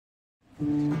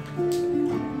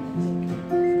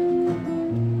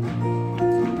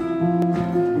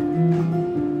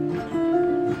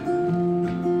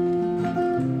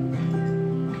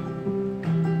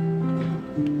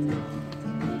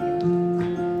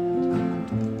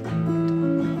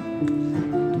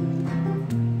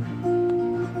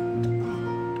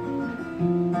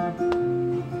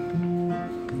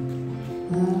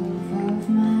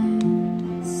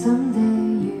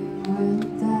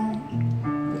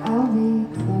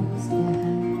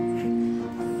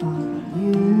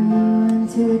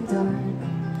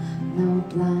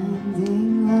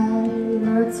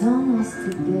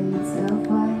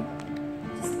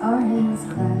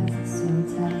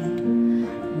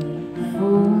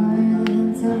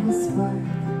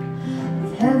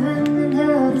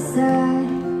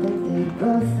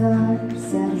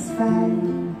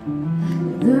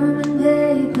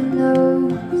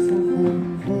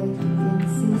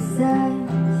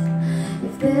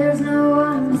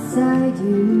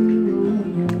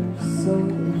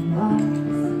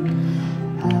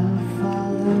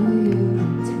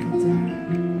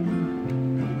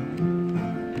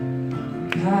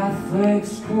Catholic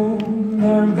school,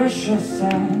 they're vicious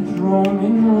as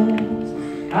Roman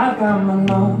rules. I got my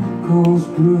knuckles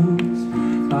bruised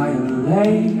by a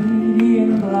lady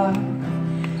in black.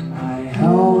 I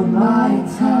held my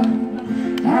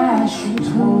tongue as she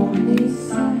told me,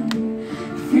 son,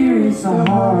 fear is the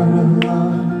heart of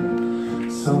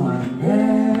love. So I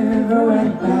never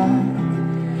went back.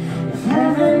 If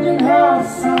heaven and hell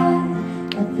decide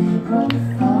that they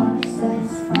both are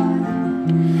satisfied,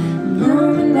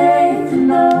 illuminate the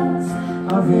notes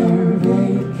of their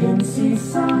vacancy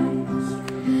signs.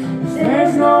 If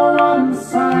there's no one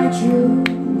beside you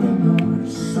when your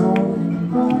soul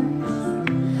embarks,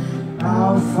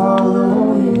 I'll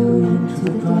follow you into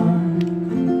the dark.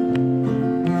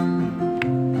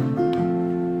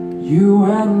 You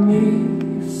and me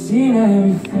have seen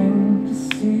everything to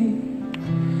see,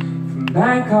 from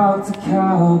Bangkok to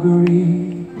Calgary,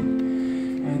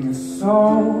 and the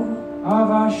soul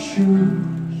of our shoes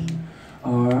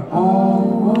are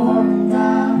all worn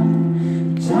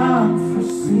down. Time for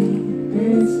sleep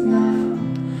is now.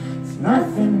 There's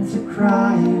nothing to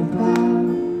cry about,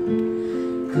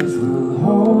 'cause we'll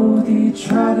hold each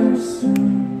other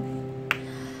soon.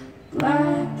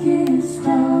 Blackest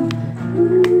of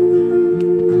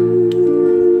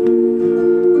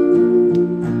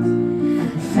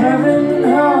if heaven and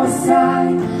hell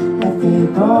decide that they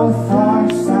both are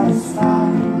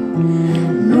satisfied,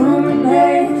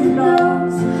 illuminate the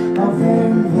notes of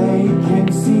their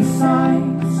vacancy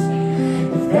signs.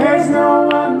 If there's no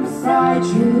one beside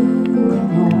you